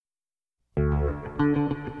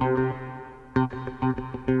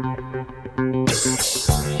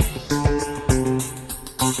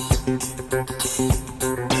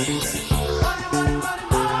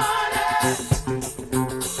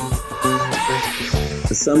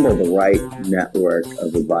assemble the right network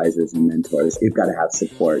of advisors and mentors, you've got to have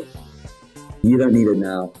support. You don't need it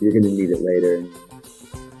now. You're going to need it later.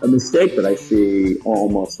 A mistake that I see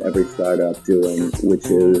almost every startup doing, which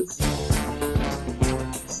is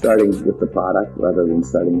starting with the product rather than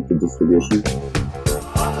starting with the distribution.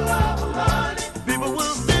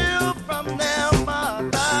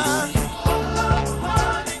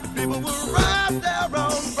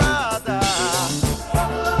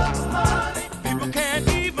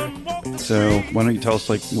 So why don't you tell us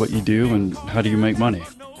what you do and how do you make money?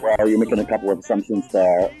 Well, you're making a couple of assumptions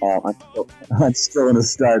there. I'm still in a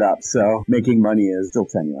startup, so making money is still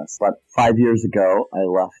tenuous. But 5 years ago, I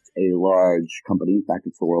left a large company. In fact,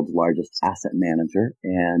 it's the world's largest asset manager,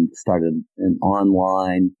 and started an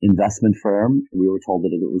online investment firm. We were told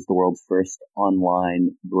that it was the world's first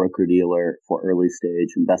online broker-dealer for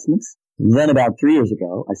early-stage investments. Then about 3 years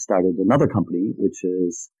ago, I started another company, which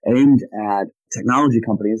is aimed at technology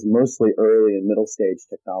companies, mostly early and middle stage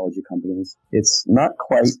technology companies. It's not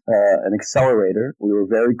quite an accelerator. We were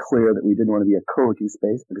very clear that we didn't want to be a co-working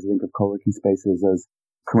space, because we think of co-working spaces as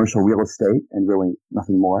commercial real estate and really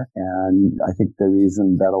nothing more. And I think the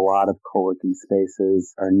reason that a lot of co-working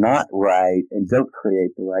spaces are not right and don't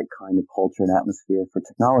create the right kind of culture and atmosphere for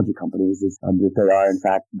technology companies is that they are in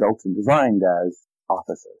fact built and designed as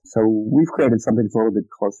offices. So we've created something that's a little bit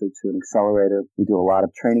closer to an accelerator. We do a lot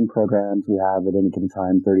of training programs. We have at any given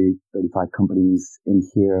time 30, 35 companies in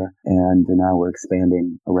here, and now we're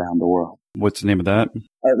expanding around the world. What's the name of that?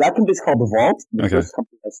 That company is called The Vault. The first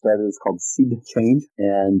company I started is called Seed Change,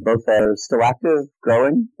 and both are still active,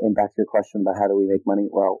 growing. And back to your question about how do we make money?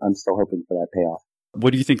 Well, I'm still hoping for that payoff.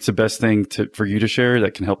 What do you think is the best thing for you to share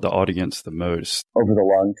that can help the audience the most? Over the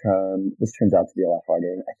long term, this turns out to be a lot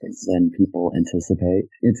harder, I think, than people anticipate.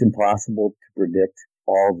 It's impossible to predict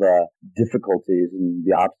all the difficulties and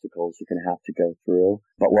the obstacles you're going to have to go through.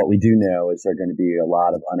 But what we do know is there are going to be a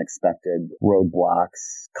lot of unexpected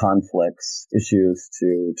roadblocks, conflicts, issues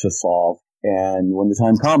to solve. And when the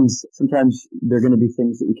time comes, sometimes there are going to be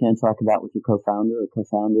things that you can't talk about with your co-founder or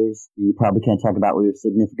co-founders. You probably can't talk about with your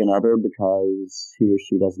significant other because he or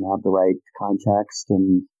she doesn't have the right context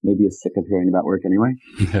and maybe is sick of hearing about work anyway.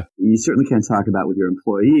 Yeah. You certainly can't talk about with your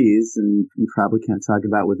employees, and you probably can't talk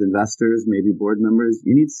about with investors, maybe board members.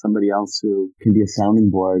 You need somebody else who can be a sounding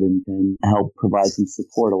board and can help provide some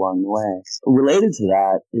support along the way. Related to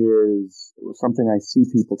that is something I see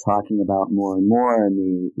people talking about more and more, at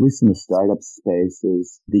least in the startup space,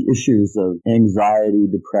 is the issues of anxiety,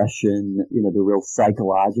 depression, the real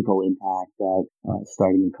psychological impact that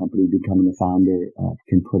starting a company, becoming a founder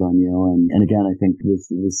can put on you. And again, I think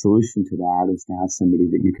the solution to that is to have somebody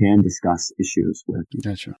that you can discuss issues with.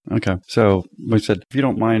 Gotcha. Okay. So, like I said, if you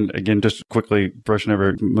don't mind, again, just quickly brushing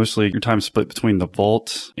over, mostly your time split between the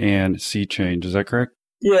Vault and Seed Change. Is that correct?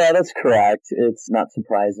 Yeah, that's correct. It's not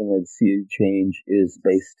surprising that Seed Change is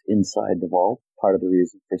based inside the Vault. Part of the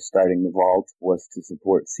reason for starting the Vault was to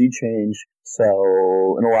support Seed Change.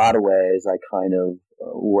 So in a lot of ways, I kind of,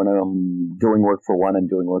 when I'm doing work for one, I'm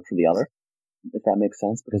doing work for the other, if that makes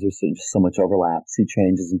sense, because there's just so much overlap. Seed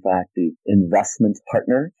Change is, in fact, the investment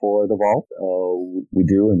partner for the Vault. We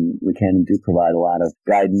do and we can and do provide a lot of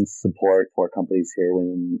guidance, support for companies here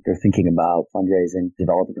when they're thinking about fundraising,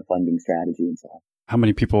 developing a funding strategy, and so on. How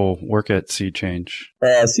many people work at Seed Change?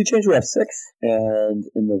 Seed Change, we have 6, and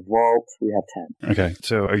in the Vault, we have 10. Okay.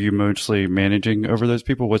 So are you mostly managing over those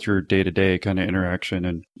people? What's your day-to-day kind of interaction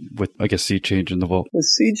and with, I guess, Seed Change in the Vault? With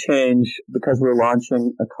Seed Change, because we're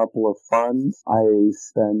launching a couple of funds, I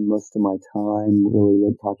spend most of my time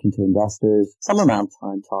really talking to investors, some amount of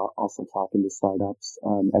time also talking to startups.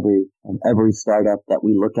 Every startup that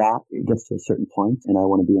we look at, it gets to a certain point, and I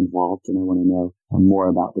want to be involved, and I want to know more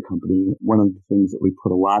about the company. One of the things that we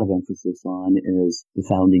put a lot of emphasis on is the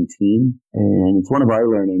founding team. And it's one of our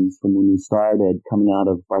learnings from when we started coming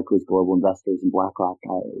out of Barclays Global Investors and BlackRock.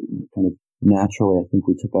 Naturally, I think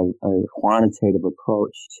we took a quantitative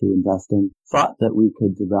approach to investing, thought that we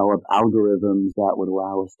could develop algorithms that would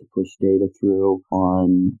allow us to push data through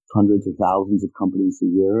on hundreds or thousands of companies a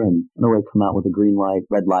year and in a way come out with a green light,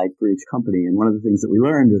 red light for each company. And one of the things that we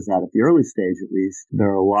learned is that at the early stage, at least, there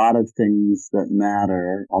are a lot of things that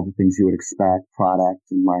matter, all the things you would expect, product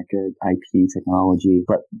and market, IP, technology.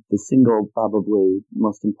 But the single, probably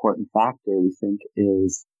most important factor we think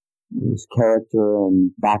is character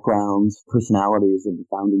and backgrounds, personalities of the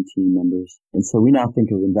founding team members. And so we now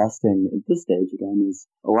think of investing at this stage, again, as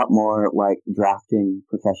a lot more like drafting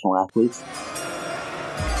professional athletes.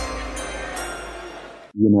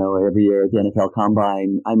 every year at the NFL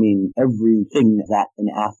Combine. I mean, everything that an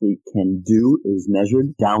athlete can do is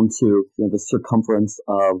measured down to the circumference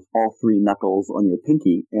of all three knuckles on your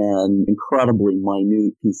pinky and incredibly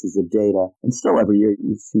minute pieces of data. And still every year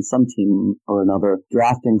you see some team or another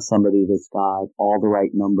drafting somebody that's got all the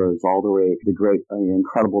right numbers, all the great,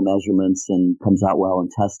 incredible measurements and comes out well in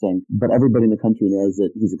testing. But everybody in the country knows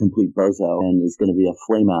that he's a complete bozo and is going to be a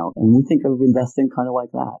flame out. And we think of investing kind of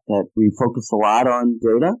like that we focus a lot on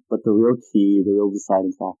data, but the real key, the real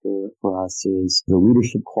deciding factor for us is the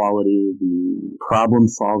leadership quality, the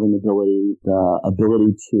problem-solving ability, the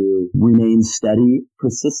ability to remain steady.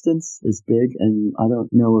 Persistence is big, and I don't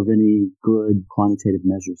know of any good quantitative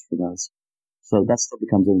measures for those. So that still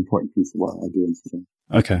becomes an important piece of what I do in Sijin.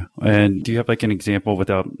 Okay. And do you have like an example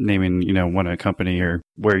without naming, one a company or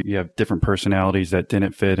where you have different personalities that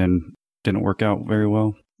didn't fit and didn't work out very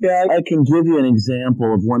well? Yeah, I can give you an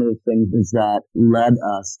example of one of the things that led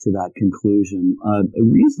us to that conclusion. A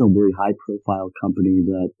reasonably high-profile company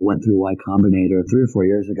that went through Y Combinator 3 or 4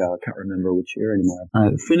 years ago, I can't remember which year anymore,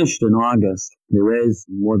 finished in August. They raised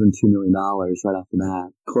more than $2 million right off the bat,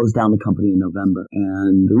 closed down the company in November.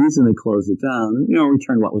 And the reason they closed it down,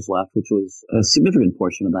 returned what was left, which was a significant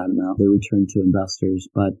portion of that amount. They returned to investors.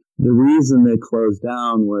 But the reason they closed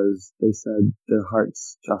down was they said their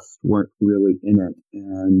hearts just weren't really in it.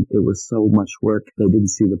 And it was so much work, they didn't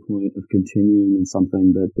see the point of continuing in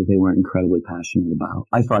something that they weren't incredibly passionate about.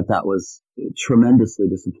 I thought that was tremendously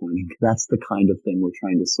disappointing. That's the kind of thing we're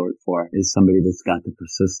trying to sort for, is somebody that's got the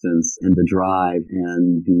persistence and the drive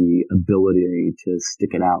and the ability to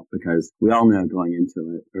stick it out, because we all know going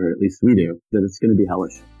into it, or at least we do, that it's going to be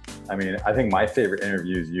hellish. I mean, I think my favorite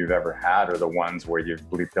interviews you've ever had are the ones where you've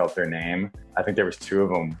bleeped out their name. I think there was 2 of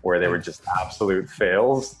them where they were just absolute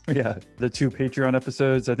fails. Yeah, the 2 Patreon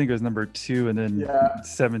episodes. I think it was number 2 and then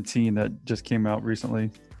 17 that just came out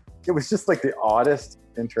recently. It was just like the oddest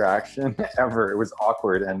interaction ever. It was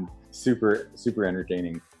awkward and super, super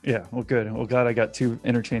entertaining. Yeah, well, good. Well, glad I got 2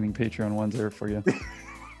 entertaining Patreon ones there for you.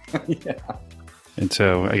 Yeah. And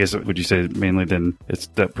so I guess, would you say mainly then it's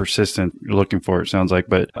that persistent you're looking for, it sounds like.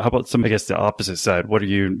 But how about the opposite side? What are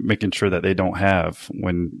you making sure that they don't have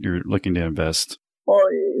when you're looking to invest? Well,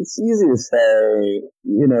 it's easy to say,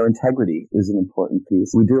 integrity is an important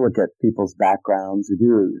piece. We do look at people's backgrounds. We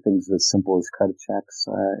do things as simple as credit checks.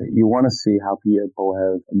 You want to see how people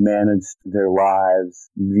have managed their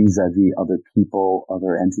lives vis-a-vis other people,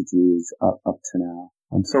 other entities up to now.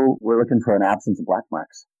 So we're looking for an absence of black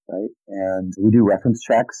marks. Right? And we do reference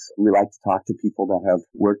checks. We like to talk to people that have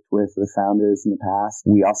worked with the founders in the past.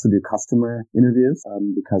 We also do customer interviews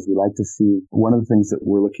because we like to see, one of the things that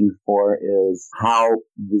we're looking for is how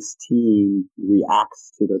this team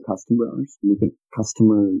reacts to their customers. We think it's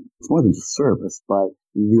more than just service, but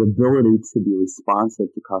the ability to be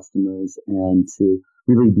responsive to customers and to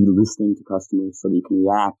really be listening to customers so that you can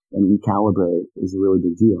react and recalibrate is a really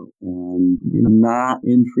big deal. And, not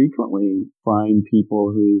infrequently find people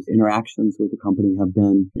whose interactions with the company have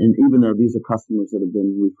been, and even though these are customers that have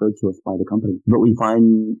been referred to us by the company, but we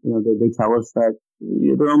find, they tell us that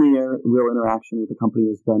their only real interaction with the company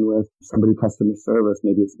has been with somebody customer service.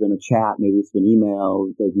 Maybe it's been a chat, maybe it's been email.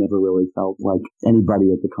 They've never really felt like anybody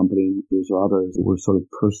at the company, these or others, were sort of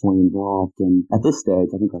personally involved. And at this stage,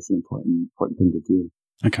 I think that's an important thing to do.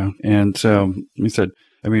 Okay. And so you said,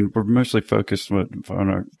 we're mostly focused on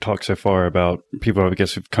our talk so far about people, I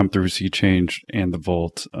guess, who've come through SeaChange and the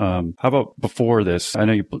Vault. How about before this? I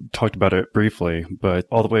know you talked about it briefly, but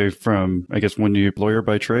all the way from, I guess, when you lawyer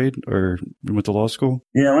by trade or went to law school?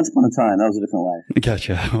 Yeah, once upon a time, that was a different life.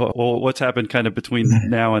 Gotcha. Well, what's happened kind of between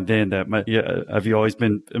now and then have you always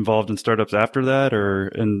been involved in startups after that or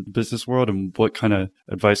in the business world? And what kind of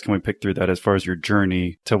advice can we pick through that as far as your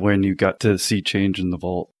journey to when you got to SeaChange and the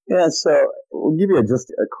Vault? Yeah, so we'll give you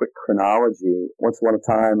just a quick chronology. Once upon a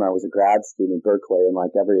time, I was a grad student at Berkeley, and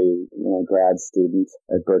like every grad student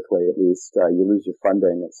at Berkeley, at least, you lose your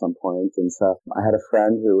funding at some point. And so I had a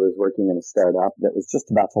friend who was working in a startup that was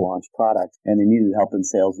just about to launch product, and they needed help in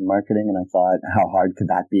sales and marketing. And I thought, how hard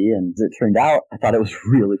could that be? And as it turned out, I thought it was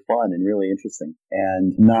really fun and really interesting.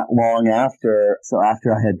 And not long after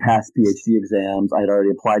I had passed PhD exams, I had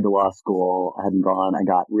already applied to law school. I hadn't gone. I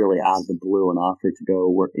got really out of the blue an offer to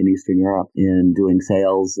go work in Eastern Europe in doing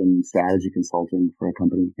sales and strategy consulting for a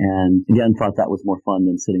company. And again, thought that was more fun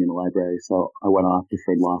than sitting in a library. So I went off,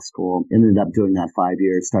 deferred law school, ended up doing that 5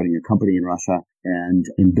 years, starting a company in Russia. And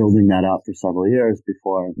in building that up for several years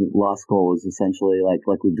before law school was essentially like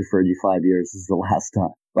we've deferred you 5 years. This is the last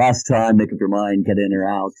time. Last time, make up your mind, get in or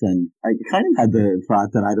out. And I kind of had the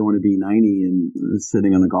thought that I don't want to be 90 and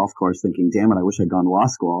sitting on a golf course thinking, damn it, I wish I'd gone to law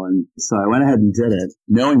school. And so I went ahead and did it,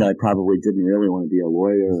 knowing that I probably didn't really want to be a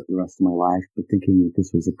lawyer the rest of my life, but thinking that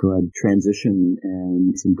this was a good transition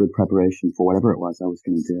and some good preparation for whatever it was I was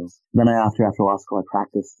going to do. Then after law school, I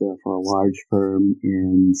practiced for a large firm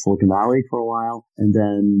in Silicon Valley for a while, and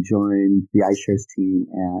then joined the iShares team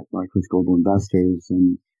at Barclays Global Investors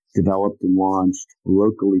and developed and launched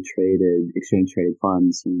locally traded, exchange-traded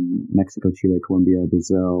funds in Mexico, Chile, Colombia,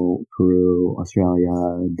 Brazil, Peru,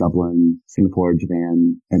 Australia, Dublin, Singapore,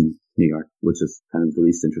 Japan, and New York, which is kind of the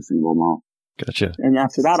least interesting of them all. Gotcha. And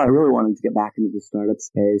after that, I really wanted to get back into the startup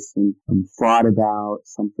space and thought about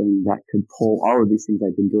something that could pull all of these things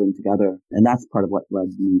I've been doing together. And that's part of what led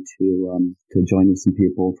me to join with some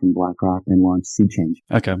people from BlackRock and launch SeedChange.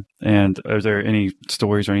 Okay. And are there any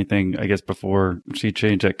stories or anything, I guess, before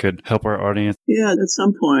SeedChange that could help our audience? Yeah, at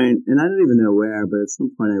some point, and I don't even know where, but at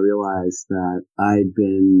some point I realized that I'd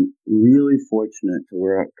been really fortunate to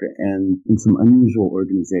work in some unusual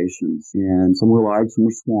organizations. And some were large, some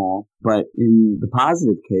were small. But in the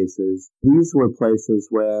positive cases, these were places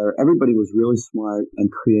where everybody was really smart and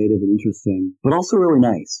creative and interesting, but also really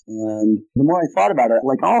nice. And the more I thought about it,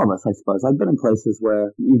 like all of us, I suppose, I've been in places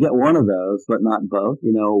where you get one of those, but not both.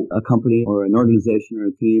 You know, a company or an organization or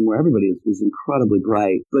a team where everybody is incredibly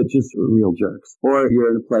bright, but just real jerks. Or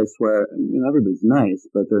you're in a place where, you know, everybody's nice,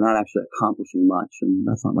 but they're not actually accomplishing much, and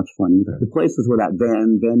that's not much fun either. The places where that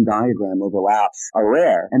Venn diagram overlaps are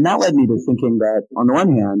rare. And that led me to thinking that, on the one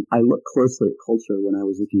hand, I looked closely at culture when I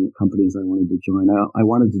was looking at companies I wanted to join. I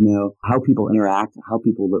wanted to know how people interact, how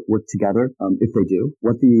people work together, if they do,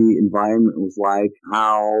 what the environment was like,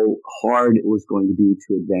 how hard it was going to be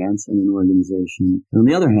to advance in an organization. And on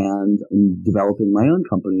the other hand, in developing my own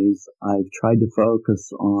companies, I've tried to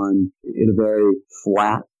focus on, in a very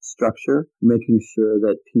flat structure, making sure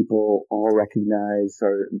that people all recognize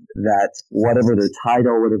that whatever their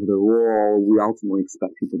title, whatever their role, we ultimately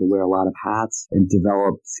expect people to wear a lot of hats and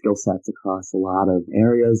develop skill sets across a lot of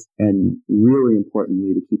areas, and really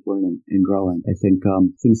importantly, to keep learning and growing. I think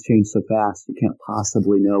things change so fast, you can't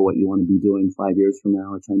possibly know what you want to be doing 5 years from now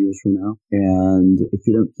or 10 years from now. And if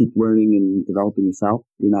you don't keep learning and developing yourself,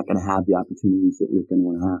 you're not going to have the opportunities that you're going to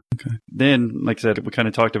want to have. Okay. Then, like I said, we kind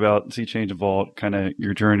of talked about SeedChange and Vault, kind of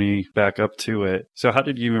your journey back up to it. So how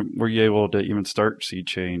were you able to even start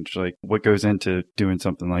SeedChange? Like, what goes into doing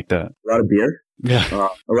something like that? A lot of beer. Yeah.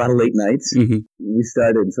 A lot of late nights. Mm-hmm. We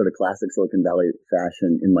started in sort of classic Silicon Valley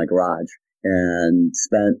fashion in my garage and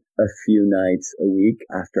spent a few nights a week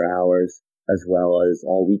after hours, as well as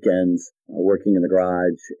all weekends, working in the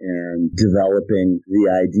garage and developing the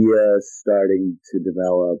idea, starting to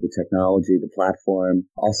develop the technology, the platform.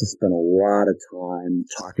 Also spent a lot of time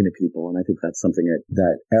talking to people. And I think that's something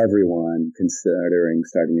that everyone considering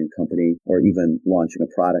starting a company or even launching a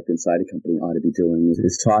product inside a company ought to be doing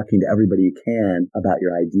is talking to everybody you can about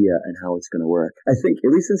your idea and how it's going to work. I think,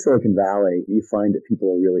 at least in Silicon Valley, you find that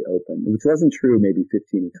people are really open, which wasn't true maybe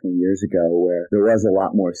 15 or 20 years ago, where there was a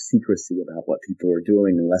lot more secrecy about what people were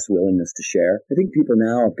doing and less willingness to share. I think people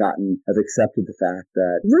now have accepted the fact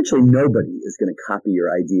that virtually nobody is going to copy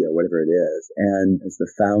your idea, whatever it is. And as the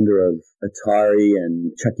founder of Atari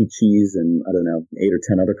and Chuck E. Cheese and, 8 or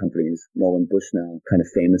 10 other companies, Nolan Bushnell kind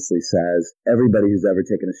of famously says, everybody who's ever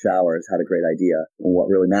taken a shower has had a great idea. And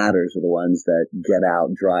what really matters are the ones that get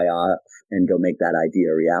out, dry off, and go make that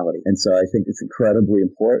idea a reality. And so I think it's incredibly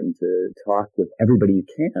important to talk with everybody you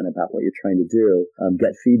can about what you're trying to do,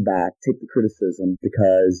 get feedback, take the criticism,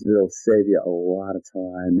 because it'll save you a lot of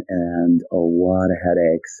time and a lot of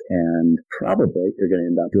headaches, and probably you're going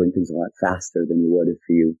to end up doing things a lot faster than you would if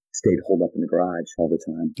you stayed holed up in the garage all the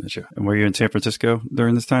time. Gotcha. And were you in San Francisco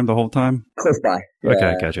during this time, the whole time? Close by.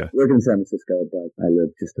 Okay, gotcha. I live in San Francisco, but I live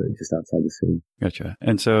just outside the city. Gotcha.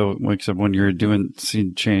 And so, like I said, when you're doing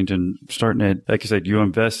SeedChange and starting it, like I said, you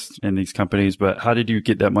invest in these companies, but how did you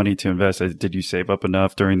get that money to invest? Did you save up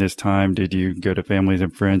enough during this time? Did you go to families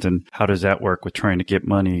and friends? And how does that work with trying to get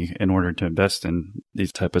money in order to invest in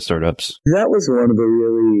these type of startups? That was one of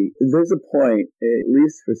there's a point, at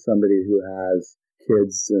least for somebody who has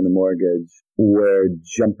kids and a mortgage where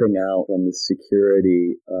jumping out from the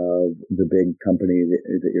security of the big company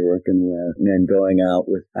that you're working with and going out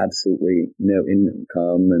with absolutely no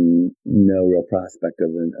income and no real prospect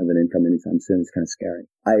of an income anytime soon is kind of scary.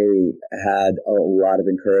 I had a lot of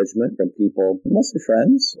encouragement from people, mostly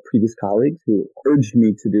friends, previous colleagues, who urged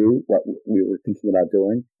me to do what we were thinking about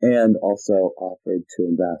doing and also offered to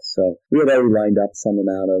invest. So we had already lined up some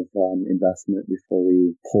amount of investment before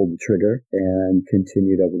we pulled the trigger and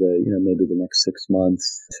continued over the, maybe the next 6 months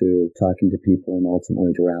to talking to people and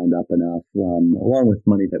ultimately to round up enough, along with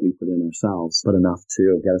money that we put in ourselves, but enough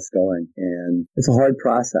to get us going. And it's a hard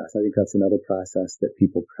process. I think that's another process that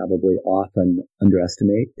people probably often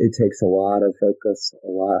underestimate. It takes a lot of focus,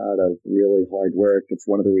 a lot of really hard work. It's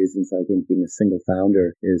one of the reasons I think being a single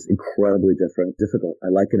founder is incredibly difficult.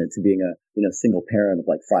 I liken it to being a single parent of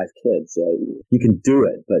like 5 kids. You can do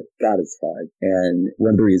it, but God, it's hard. And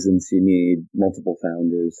one of the reasons you need multiple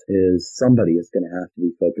founders is somebody is going to have to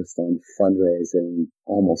be focused on fundraising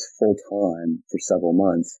almost full time for several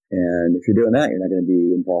months. And if you're doing that, you're not going to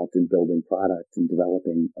be involved in building product and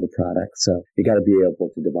developing the product. So you got to be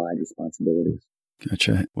able to divide responsibilities.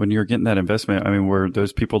 Gotcha. When you're getting that investment, were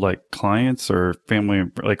those people like clients or family,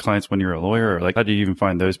 like clients when you're a lawyer? Or like, how do you even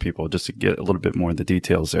find those people, just to get a little bit more of the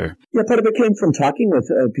details there? Yeah, part of it came from talking with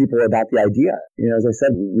people about the idea. As I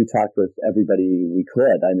said, we talked with everybody we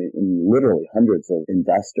could. Literally hundreds of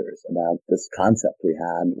investors about this concept we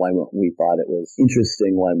had, why we thought it was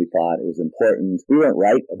interesting, why we thought it was important. We weren't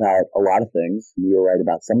right about a lot of things. We were right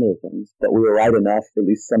about some of the things, but we were right enough, at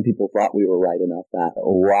least some people thought we were right enough, that a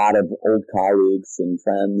lot of old colleagues and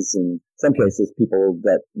friends, and in some cases people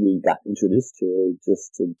that we got introduced to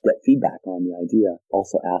just to get feedback on the idea,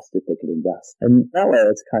 also asked if they could invest. And that way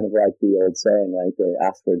it's kind of like the old saying, right? They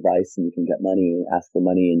ask for advice and you can get money, ask for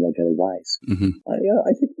money and you'll get advice. Mm-hmm.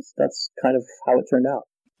 I think that's kind of how it turned out.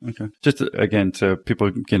 Okay. Just again, so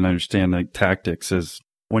people can understand like tactics is,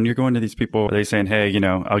 when you're going to these people, are they saying, hey,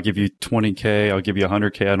 I'll give you 20K, I'll give you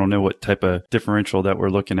 100K. I don't know what type of differential that we're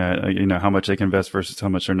looking at, how much they can invest versus how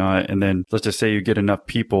much they're not. And then let's just say you get enough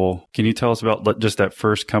people. Can you tell us about just that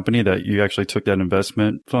first company that you actually took that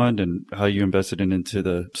investment fund and how you invested into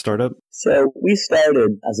the startup? So we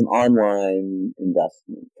started as an online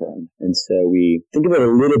investment firm. And so we think of it a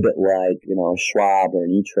little bit like, a Schwab or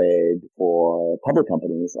an E-Trade for public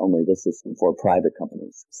companies, only this is for private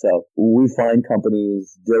companies. So we find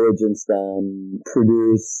companies, diligence them,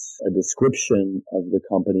 produce a description of the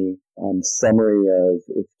company, summary of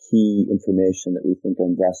key information that we think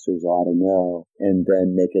investors ought to know, and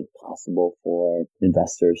then make it possible for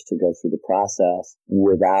investors to go through the process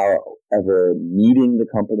without ever meeting the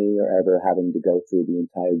company or ever having to go through the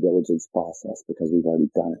entire diligence process because we've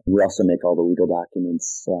already done it. We also make all the legal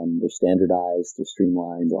documents, they're standardized, they're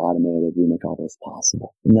streamlined, they're automated. We make all those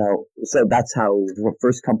possible. So that's how the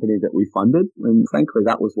first company that we funded, and frankly,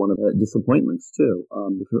 that was one of the disappointments too.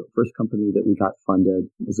 The first company that we got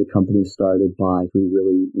funded was a company started by 3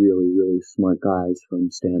 really, really, really smart guys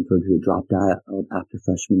from Stanford who dropped out after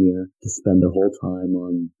freshman year to spend their whole time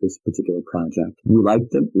on this particular project. We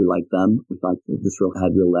liked them. We liked them. We thought this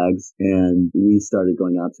had real legs. And we started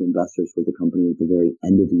going out to investors with the company at the very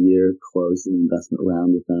end of the year, closed an investment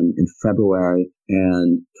round with them in February.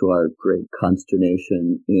 And to our great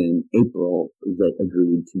consternation, in April, they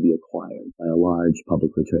agreed to be acquired by a large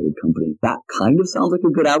publicly traded company. That kind of sounds like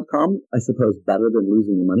a good outcome, I suppose, better than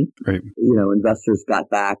losing the money. Right. Investors got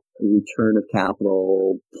back a return of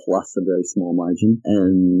capital plus a very small margin.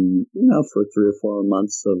 And, for 3 or 4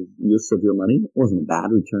 months of use of your money, it wasn't a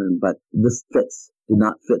bad return, but this did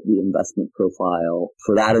not fit the investment profile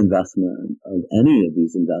for that investment of any of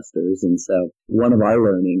these investors. And so one of our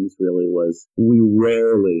learnings really was we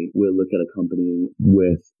rarely will look at a company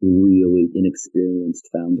with really inexperienced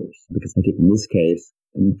founders, because I think in this case,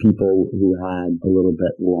 and people who had a little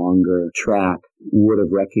bit longer track would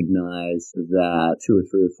have recognized that 2 or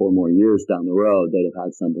 3 or 4 more years down the road, they'd have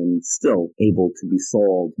had something still able to be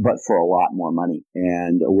sold, but for a lot more money,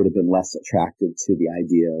 and would have been less attracted to the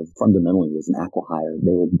idea of fundamentally was an acqui-hire.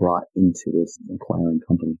 They were brought into this acquiring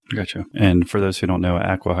company. Gotcha. And for those who don't know,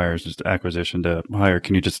 acqui-hire is just acquisition to hire.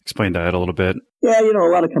 Can you just explain that a little bit? Yeah, a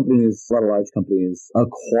lot of large companies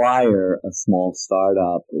acquire a small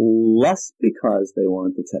startup less because they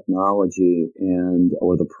want the technology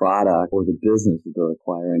or the product or the business that they're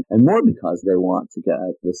acquiring, and more because they want to get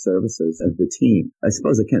the services of the team. I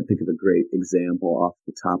suppose I can't think of a great example off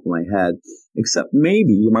the top of my head, except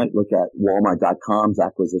maybe you might look at Walmart.com's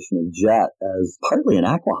acquisition of Jet as partly an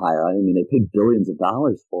acqui-hire. They paid billions of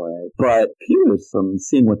dollars for it, but appears from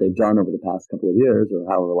seeing what they've done over the past couple of years, or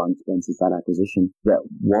however long it's been since that acquisition, compensation that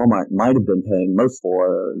Walmart might have been paying most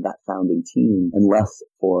for that founding team and less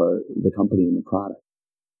for the company and the product.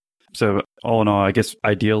 So all in all, I guess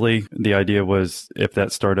ideally the idea was if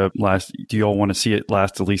that startup lasts, do you all want to see it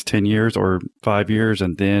last at least 10 years or 5 years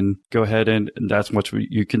and then go ahead and that's what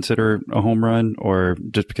you consider a home run? Or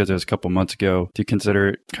just because it was a couple months ago, do you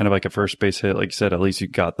consider it kind of like a first base hit? Like you said, at least you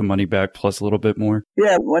got the money back plus a little bit more?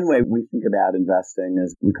 Yeah, one way we think about investing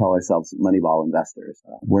is we call ourselves Moneyball investors.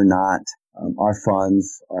 We're not our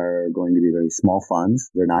funds are going to be very small funds.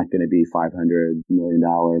 They're not going to be $500 million,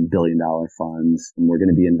 billion-dollar funds. And we're going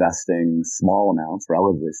to be investing small amounts,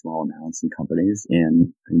 relatively small amounts in companies,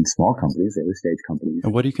 in small companies, early stage companies.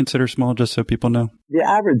 And what do you consider small, just so people know? The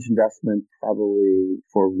average investment probably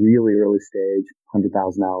for really early stage,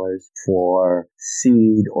 $100,000. For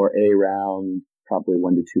seed or A round, probably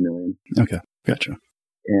 $1 to $2 million. Okay, gotcha.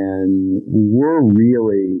 And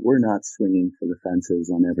we're not swinging for the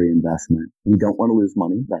fences on every investment. We don't want to lose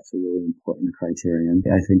money. That's a really important criterion.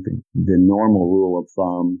 I think the normal rule of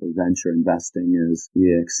thumb for venture investing is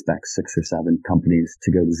you expect 6 or 7 companies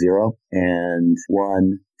to go to zero and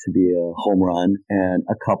one to be a home run and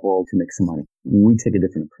a couple to make some money. We take a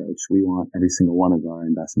different approach. We want every single one of our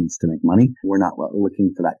investments to make money. We're not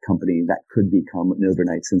looking for that company that could become an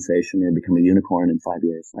overnight sensation or become a unicorn in 5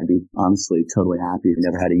 years. I'd be honestly totally happy if we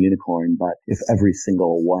never had a unicorn, but if every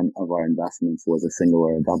single one of our investments was a single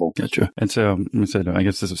or a double. Gotcha. And so I said, I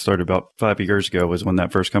guess this started about 5 years ago was when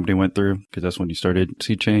that first company went through, because that's when you started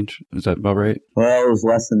Seed Change. Is that about right? Well, it was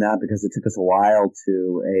less than that because it took us a while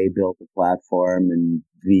to build the platform and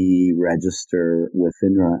register with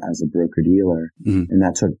FINRA as a broker-dealer. Mm-hmm. And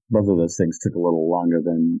that took, both of those things took a little longer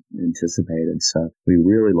than anticipated. So we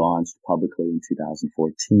really launched publicly in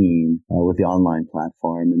 2014 with the online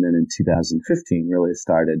platform. And then in 2015 really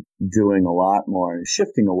started doing a lot more,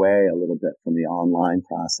 shifting away a little bit from the online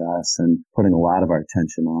process and putting a lot of our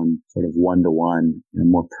attention on sort of one-to-one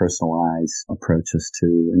and more personalized approaches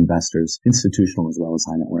to investors, institutional as well as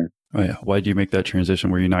high net worth. Oh, yeah. Why did you make that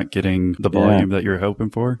transition? Were you not getting the volume that you were hoping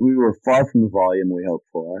for? We were far from the volume we hoped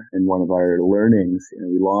for. And one of our learnings,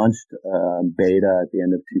 we launched beta at the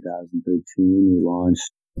end of 2013. We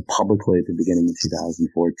launched publicly at the beginning of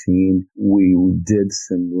 2014. We did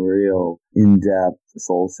some real in-depth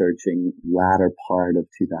soul-searching latter part of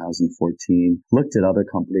 2014, looked at other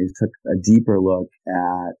companies, took a deeper look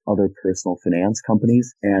at other personal finance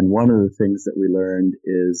companies. And one of the things that we learned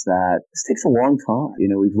is that this takes a long time.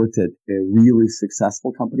 We've looked at really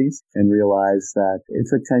successful companies and realized that it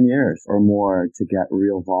took 10 years or more to get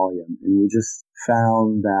real volume. And we just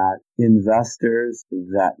found that investors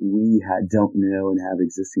that we don't know and have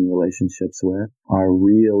existing relationships with are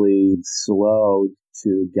really slow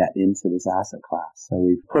to get into this asset class. So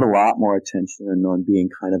we've put a lot more attention on being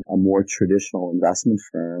kind of a more traditional investment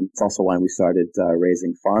firm. It's also why we started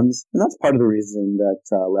raising funds. And that's part of the reason that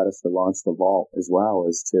led us to launch the Vault as well,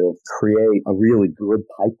 is to create a really good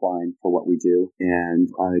pipeline for what we do and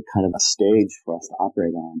kind of a stage for us to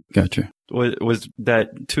operate on. Gotcha. Was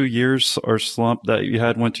that 2 years or slump that you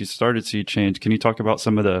had once you started Seed Change? Can you talk about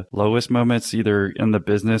some of the lowest moments, either in the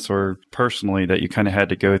business or personally, that you kind of had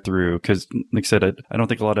to go through? Because like I said, I don't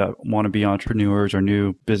think a lot of wannabe entrepreneurs or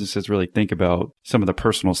new businesses really think about some of the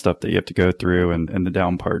personal stuff that you have to go through and the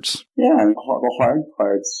down parts. Yeah, the hard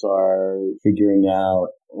parts are figuring out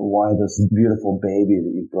why this beautiful baby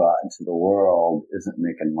that you brought into the world isn't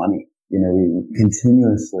making money. We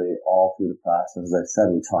continuously, all through the process, as I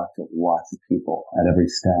said, we talked to lots of people at every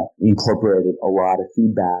step. We incorporated a lot of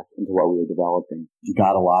feedback into what we were developing. We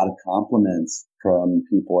got a lot of compliments from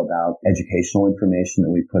people about educational information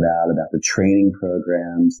that we put out, about the training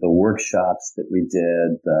programs, the workshops that we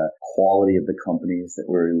did, the quality of the companies that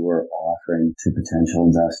we were offering to potential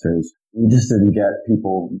investors. We just didn't get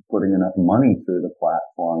people putting enough money through the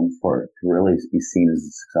platform for it to really be seen as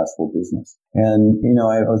a successful business. And,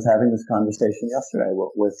 I was having this conversation yesterday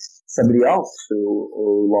with somebody else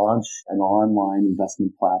who launched an online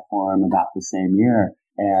investment platform about the same year,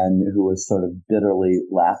 and who was sort of bitterly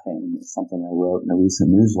laughing at something I wrote in a recent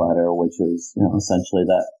newsletter, which is, essentially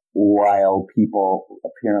that while people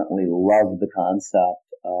apparently love the concept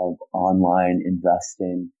of online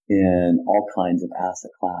investing in all kinds of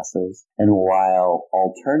asset classes, and while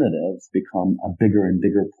alternatives become a bigger and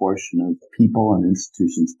bigger portion of people and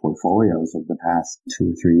institutions' portfolios over the past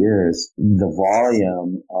 2 or 3 years, the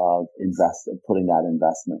volume of putting that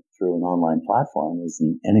investment through an online platform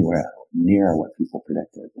isn't anywhere near what people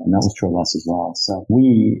predicted. And that was true of us as well. So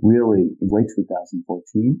we really, in late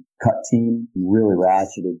 2014, cut team, really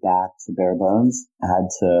ratcheted back to bare bones. I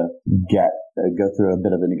had to go through a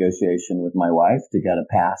bit of a negotiation with my wife to get a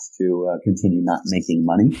pass asked to continue not making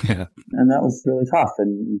money. Yeah. And that was really tough.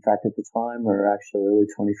 And in fact, at the time, or actually early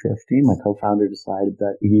 2015, my co-founder decided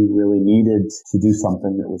that he really needed to do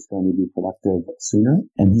something that was going to be productive sooner.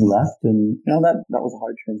 And he left. And, that was a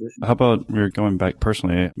hard transition. How about, we're going back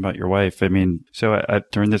personally about your wife? I mean, so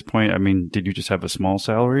during this point, I mean, did you just have a small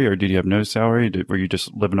salary or did you have no salary? Were you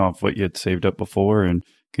just living off what you had saved up before? And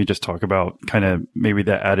can you just talk about kind of maybe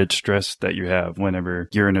the added stress that you have whenever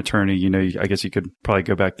you're an attorney? I guess you could probably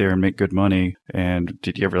go back there and make good money. And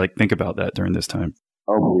did you ever think about that during this time?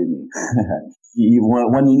 Oh, believe me.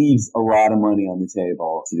 One leaves a lot of money on the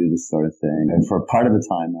table to do this sort of thing. And for part of the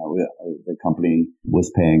time, the company was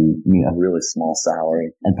paying me a really small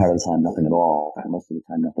salary, and part of the time, nothing at all. Most of the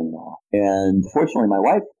time, nothing at all. And fortunately, my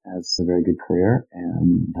wife has a very good career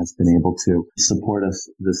and has been able to support us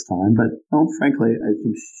this time. But frankly, I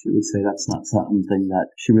think she would say that's not something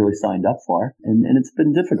that she really signed up for. And it's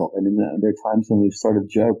been difficult. I mean, there are times when we've sort of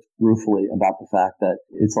joked ruefully about the fact that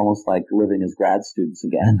it's almost like living as grad students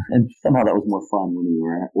again. And somehow that was more fun when we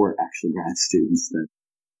were actually grad students than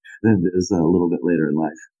it is a little bit later in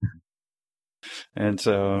life. And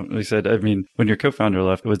so, like I said, I mean, when your co-founder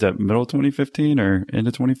left, was that middle 2015 or end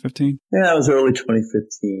of 2015? Yeah, it was early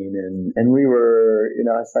 2015. And we were,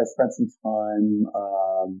 I spent some time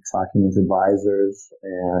talking with advisors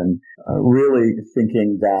and really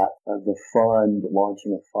thinking that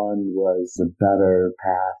launching a fund was a better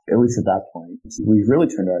path, at least at that point. So we really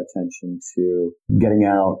turned our attention to getting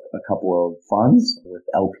out a couple of funds with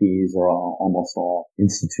LPs or almost all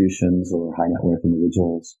institutions or high net worth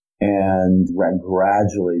individuals, and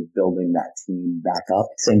gradually building that team back up.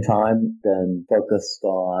 Same time, then focused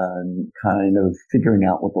on kind of figuring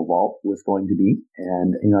out what the vault was going to be.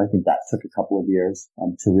 And, I think that took a couple of years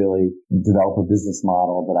to really develop a business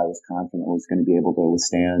model that I was confident was going to be able to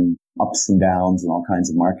withstand ups and downs in all kinds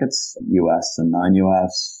of markets, U.S. and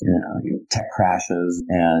non-U.S., tech crashes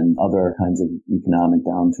and other kinds of economic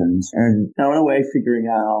downturns. And in a way, figuring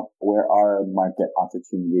out where our market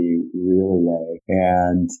opportunity really lay.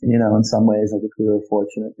 And, in some ways, I think we were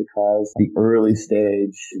fortunate because the early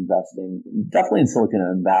stage investing, definitely in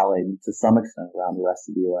Silicon Valley, to some extent around the rest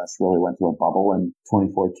of the U.S., really went through a bubble in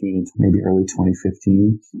 2014 to maybe early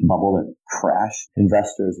 2015, bubble that crashed.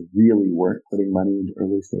 Investors really weren't putting money into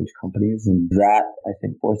early stage companies. And that, I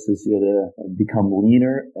think, forces you to become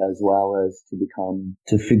leaner as well as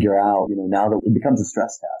to figure out, now that it becomes a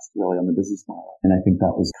stress test really on the business model. And I think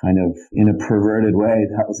that was kind of, in a perverted way,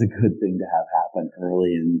 that was a good thing to have happen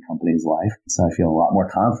early in the company's life. So I feel a lot more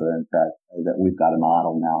confident that we've got a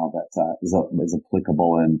model now that is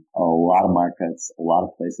applicable in a lot of markets, a lot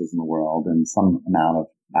of places in the world, and some amount of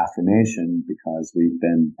affirmation because we've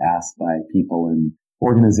been asked by people in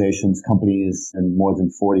organizations, companies in more than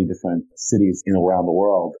 40 different cities around the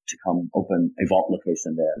world to come open a vault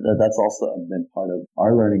location there. That's also been part of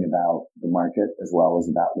our learning about the market as well as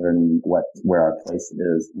about learning where our place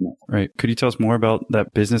is in it. Right. Could you tell us more about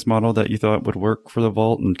that business model that you thought would work for the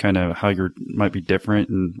vault and kind of how you might be different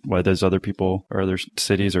and why those other people or other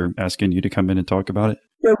cities are asking you to come in and talk about it?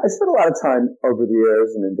 I spent a lot of time over the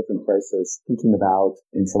years and in different places thinking about,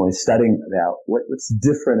 in some ways, studying about what's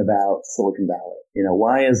different about Silicon Valley.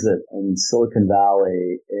 Why is it in Silicon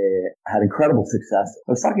Valley had incredible success?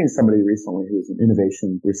 I was talking to somebody recently who's an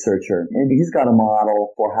innovation researcher, and he's got a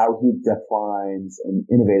model for how he defines an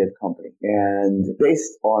innovative company. And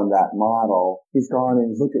based on that model, he's gone and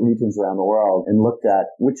he's looked at regions around the world and looked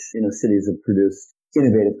at which cities have produced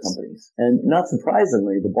innovative companies. And not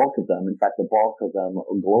surprisingly, the bulk of them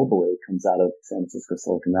globally comes out of San Francisco,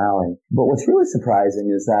 Silicon Valley. But what's really surprising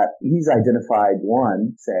is that he's identified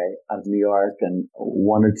one, say, out of New York and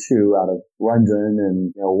one or two out of London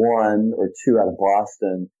and one or two out of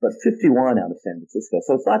Boston, but 51 out of San Francisco.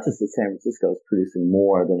 So it's not just that San Francisco is producing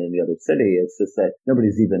more than any other city. It's just that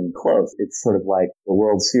nobody's even close. It's sort of like the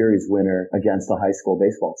World Series winner against a high school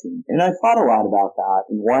baseball team. And I thought a lot about that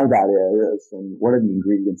and why that is and what are the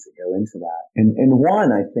ingredients that go into that. And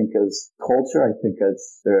one, I think, is culture. I think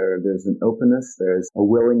there's an openness, there's a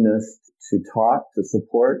willingness to talk, to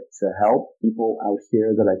support, to help people out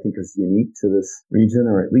here that I think is unique to this region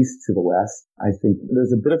or at least to the West. I think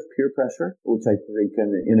there's a bit of peer pressure, which I think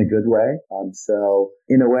in a good way. So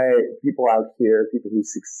in a way, people out here, people who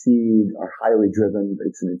succeed are highly driven.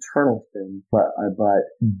 It's an internal thing, but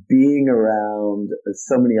being around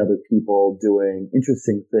so many other people doing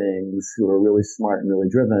interesting things who are really smart and really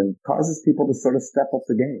driven causes people to sort of step up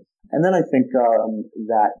the game. And then I think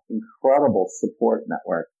that incredible support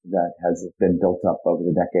network that has been built up over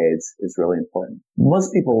the decades is really important.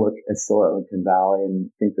 Most people look at Silicon Valley and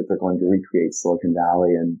think that they're going to recreate Silicon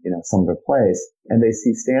Valley in, some other place. And they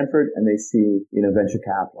see Stanford and they see, venture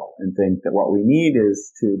capital and think that what we need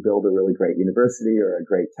is to build a really great university or a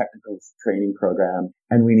great technical training program.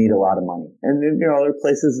 And we need a lot of money. And other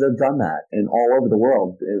places that have done that. And all over the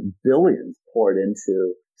world, billions poured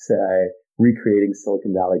into, say, recreating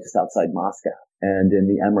Silicon Valley just outside Moscow and in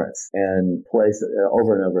the Emirates and places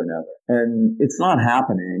over and over and over. And it's not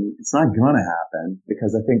happening. It's not going to happen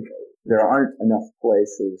because I think there aren't enough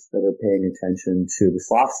places that are paying attention to the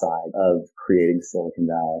soft side of creating Silicon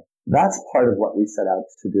Valley. That's part of what we set out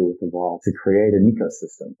to do with Evolve, to create an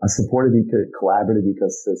ecosystem, a supportive, collaborative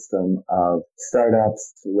ecosystem of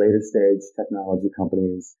startups, later stage technology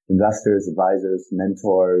companies, investors, advisors,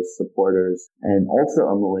 mentors, supporters, and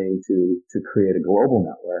ultimately to create a global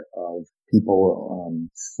network of people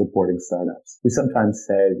supporting startups. We sometimes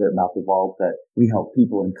say that about Evolve that we help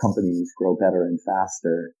people and companies grow better and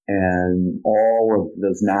faster. And all of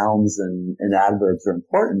those nouns and adverbs are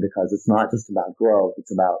important because it's not just about growth.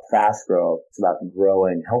 It's about fast growth. It's about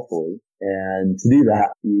growing healthily. And to do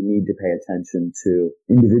that, you need to pay attention to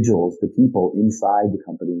individuals, the people inside the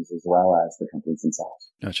companies as well as the companies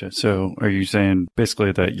themselves. Gotcha. So are you saying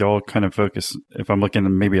basically that y'all kind of focus, if I'm looking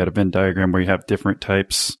maybe at a Venn diagram where you have different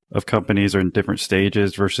types of companies or in different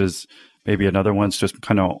stages versus maybe another one's just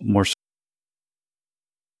kind of more?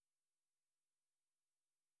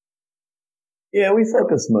 Yeah, we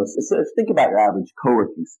focus so think about your average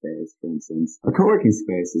co-working space, for instance. A co-working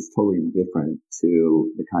space is totally different to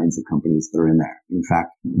the kinds of companies that are in there. In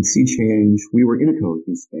fact, in Sea Change, we were in a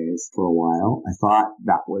co-working space for a while. I thought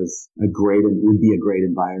that was would be a great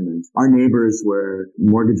environment. Our neighbors were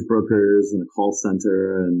mortgage brokers and a call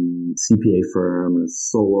center and CPA firm and a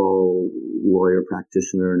solo lawyer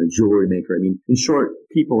practitioner and a jewelry maker. I mean, in short,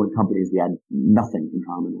 people and companies we had nothing in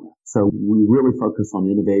common with. So we really focus on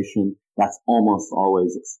innovation. That's almost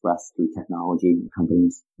always expressed through technology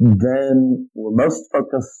companies. Then we're most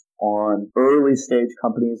focused on early stage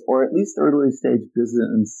companies or at least early stage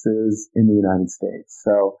businesses in the United States.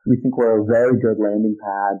 So we think we're a very good landing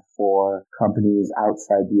pad for companies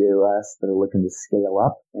outside the US that are looking to scale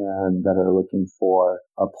up and that are looking for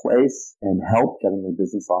a place and help getting their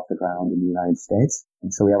business off the ground in the United States.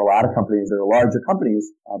 And so we have a lot of companies that are larger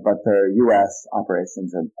companies, but their U.S.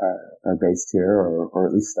 operations are based here or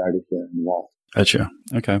at least started here in Evolve. Gotcha.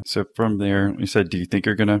 Okay. So from there, you said, do you think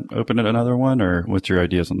you're going to open another one or what's your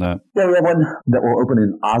ideas on that? Yeah, we have one that will open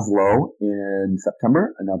in Oslo in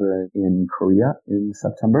September, another in Korea in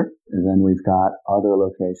September. And then we've got other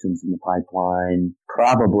locations in the pipeline,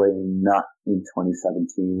 probably not in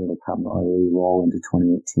 2017. It'll probably roll into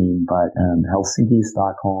 2018, but Helsinki,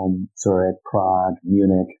 Stockholm, Zurich, Prague,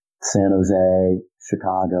 Munich, San Jose,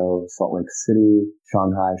 Chicago, Salt Lake City,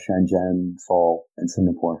 Shanghai, Shenzhen, Seoul, and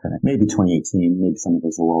Singapore for maybe 2018. Maybe some of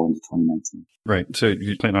those will roll into 2019. Right. So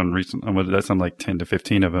you plan on that sounds like 10 to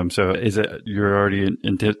 15 of them. So is it you're already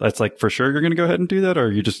that's like for sure you're going to go ahead and do that, or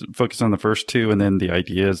are you just focus on the first two and then the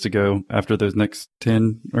idea is to go after those next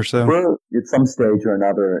 10 or so? We're at some stage or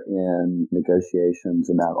another in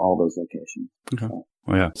negotiations about all those locations. Okay. So.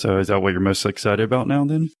 Well, yeah. So is that what you're most excited about now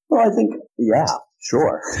then? Well, I think, yeah.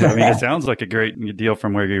 Sure. I mean, it sounds like a great deal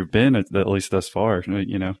from where you've been, at least thus far,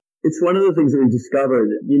 It's one of the things that we discovered,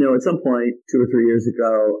 at some point 2 or 3 years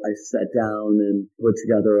ago, I sat down and put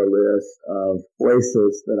together a list of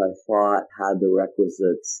places that I thought had the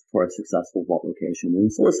requisites for a successful vault location. And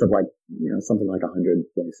it's a list of something like 100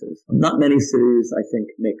 places. Not many cities, I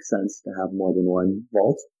think, make sense to have more than one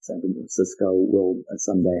vault. San Francisco will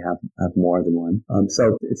someday have more than one.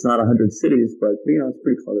 So it's not 100 cities, but, it's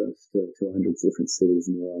pretty close to 100 different cities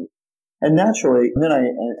in the world. And naturally, then I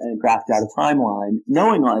graphed out a timeline,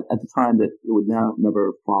 knowing at the time that it would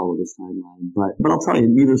never follow this timeline. But I'll tell you,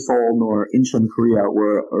 neither Seoul nor Incheon, Korea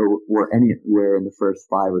were anywhere in the first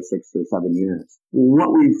 5 or 6 or 7 years.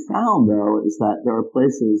 What we found, though, is that there are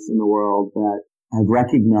places in the world that have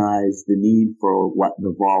recognized the need for what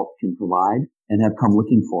the vault can provide and have come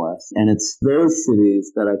looking for us. And it's those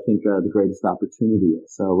cities that I think are the greatest opportunity.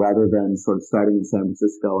 So rather than sort of starting in San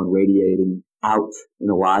Francisco and radiating out in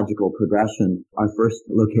a logical progression, our first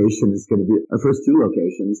two locations,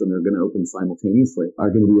 and they're going to open simultaneously,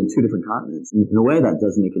 are going to be in 2 different continents. And in a way, that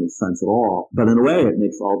doesn't make any sense at all. But in a way, it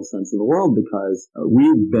makes all the sense in the world because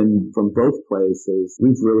we've been from both places.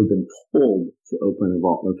 We've really been pulled to open a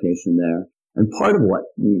vault location there. And part of what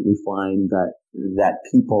we find that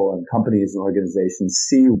people and companies and organizations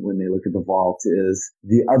see when they look at the vault is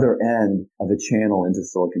the other end of a channel into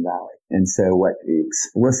Silicon Valley. And so what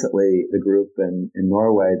explicitly the group in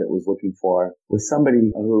Norway that was looking for was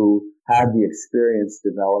somebody who had the experience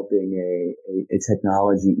developing a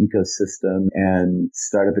technology ecosystem and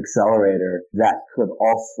startup accelerator that could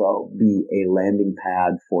also be a landing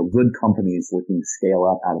pad for good companies looking to scale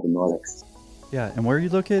up out of the Nordics. Yeah, and where are you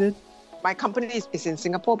located? My company is in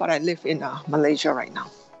Singapore, but I live in Malaysia right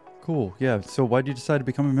now. Cool. Yeah. So why did you decide to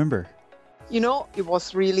become a member? It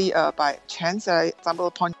was really by chance that I stumbled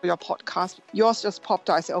upon your podcast. Yours just popped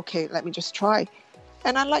up. I said, okay, let me just try.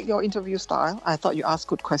 And I like your interview style. I thought you asked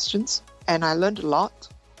good questions and I learned a lot.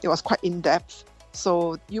 It was quite in-depth.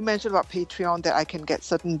 So you mentioned about Patreon that I can get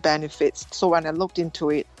certain benefits. So when I looked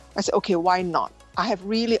into it, I said, okay, why not? I have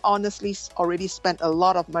really honestly already spent a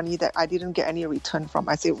lot of money that I didn't get any return from.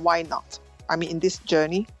 I said, why not? I mean, in this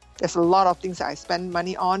journey, there's a lot of things that I spend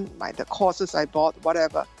money on, the courses I bought,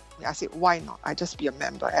 whatever. I said, why not? I just be a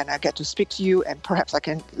member and I get to speak to you and perhaps I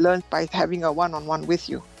can learn by having a one-on-one with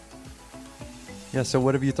you. Yeah, so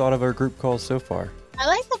what have you thought of our group calls so far? I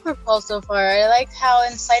like the group call so far. I like how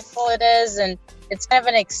insightful it is, and it's kind of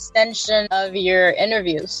an extension of your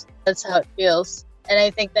interviews. That's how it feels. And I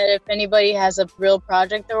think that if anybody has a real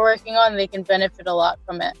project they're working on, they can benefit a lot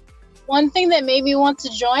from it. One thing that made me want to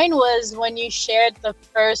join was when you shared the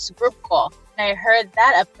first group call. And I heard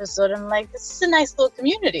that episode, I'm like, this is a nice little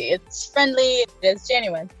community. It's friendly, it's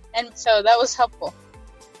genuine. And so that was helpful.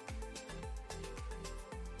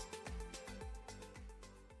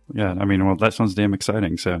 Yeah, I mean, well, that sounds damn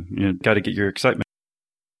exciting. So you got to get your excitement.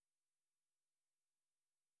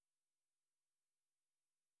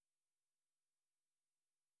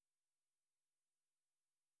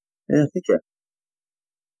 Yeah, thank you.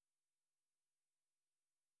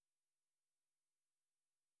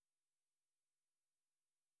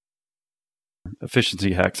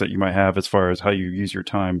 Efficiency hacks that you might have as far as how you use your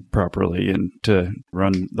time properly and to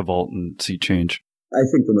run the vault and see change. I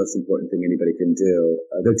think the most important thing anybody can do,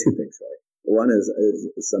 there are two things really. One is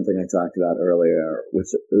something I talked about earlier, which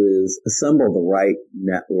is assemble the right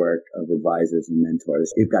network of advisors and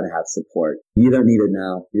mentors. You've got to have support. You don't need it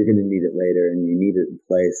now. You're going to need it later, and you need it in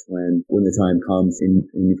place when the time comes, and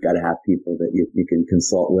you've got to have people that you can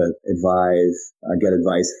consult with, advise, get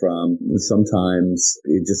advice from. Sometimes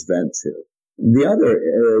you just vent to. The other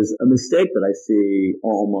is a mistake that I see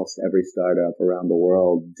almost every startup around the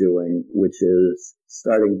world doing, which is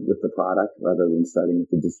starting with the product rather than starting with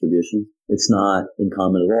the distribution. It's not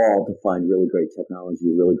uncommon at all to find really great technology,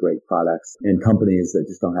 really great products, and companies that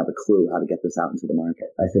just don't have a clue how to get this out into the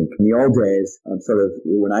market. I think in the old days,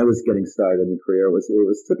 when I was getting started in the career, it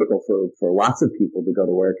was typical for lots of people to go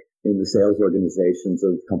to work in the sales organizations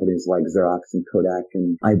of companies like Xerox and Kodak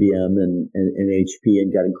and IBM and HP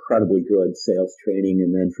and get incredibly good sales training,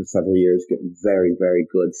 and then for several years get very, very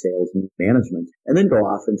good sales management, and then go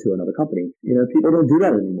off into another company. People don't do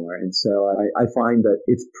that anymore. And so I find that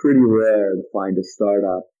it's pretty rare to find a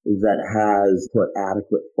startup that has put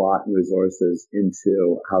adequate thought and resources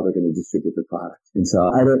into how they're going to distribute the product. And so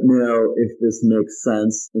I don't know if this makes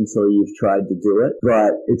sense until you've tried to do it,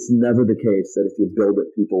 but it's never the case that if you build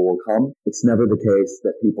it, people will come. It's never the case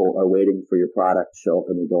that people are waiting for your product to show up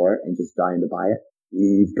in the door and just dying to buy it.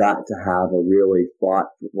 You've got to have a really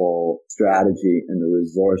thoughtful strategy and the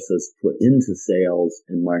resources put into sales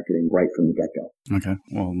and marketing right from the get-go. Okay.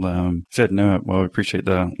 Well, we appreciate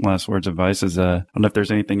the last words of advice. I don't know if there's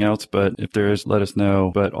anything else, but if there is, let us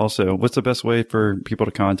know. But also, what's the best way for people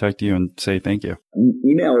to contact you and say thank you?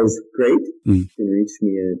 Email is great. You can reach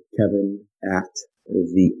me at Kevin at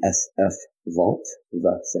the SF Vault,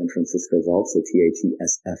 the San Francisco Vault, so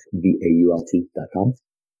THESFVAULT.com.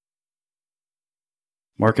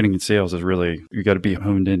 Marketing and sales is really, you got to be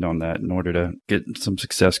honed in on that in order to get some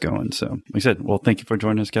success going. So like I said, well, thank you for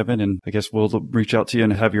joining us, Kevin. And I guess we'll reach out to you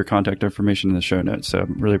and have your contact information in the show notes. So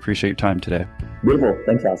really appreciate your time today. Beautiful.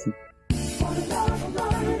 Thanks, Allison.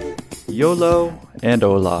 YOLO and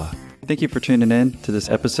hola. Thank you for tuning in to this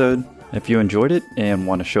episode. If you enjoyed it and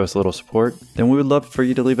want to show us a little support, then we would love for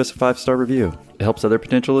you to leave us a 5-star review. It helps other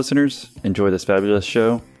potential listeners enjoy this fabulous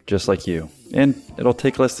show just like you. And it'll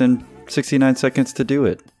take less than 69 seconds to do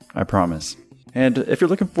it, I promise. And if you're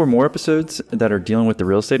looking for more episodes that are dealing with the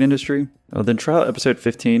real estate industry, then try out episode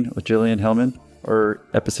 15 with Jillian Hellman, or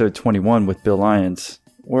episode 21 with Bill Lyons,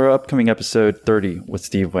 or upcoming episode 30 with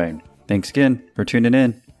Steve Wayne. Thanks again for tuning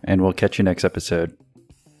in, and we'll catch you next episode.